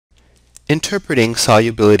Interpreting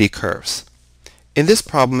solubility curves. In this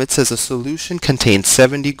problem, it says a solution contains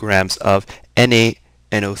 70 grams of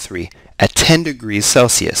NaNO3 at 10 degrees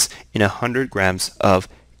Celsius in 100 grams of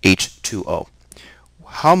H2O.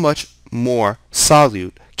 How much more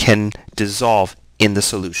solute can dissolve in the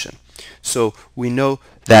solution? So we know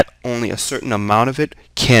that only a certain amount of it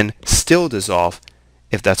can still dissolve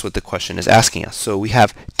if that's what the question is asking us. So we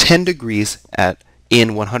have 10 degrees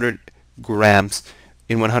in 100 grams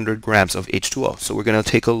of H2O. So we're going to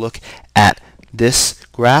take a look at this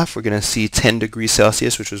graph. We're going to see 10 degrees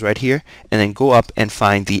Celsius, which was right here, and then go up and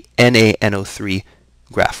find the NaNO3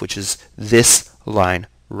 graph, which is this line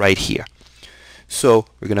right here. So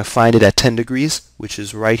we're going to find it at 10 degrees, which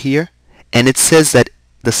is right here, and it says that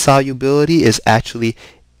the solubility is actually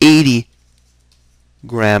 80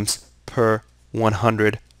 grams per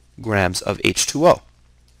 100 grams of H2O.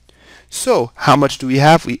 So how much do we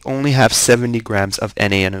have? We only have 70 grams of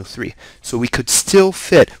NaNO3. So we could still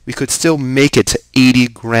make it to 80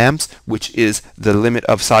 grams, which is the limit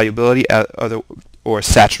of solubility or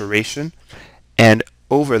saturation. And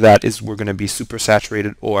over that is we're going to be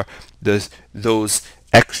supersaturated, or those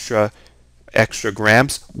extra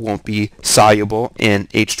grams won't be soluble in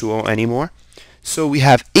H2O anymore. So we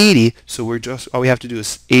have 80, so all we have to do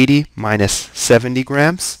is 80 minus 70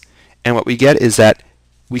 grams, and what we get is that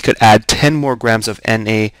we could add 10 more grams of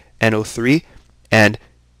NaNO3, and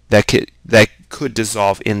that could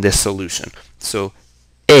dissolve in this solution. So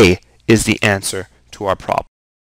A is the answer to our problem.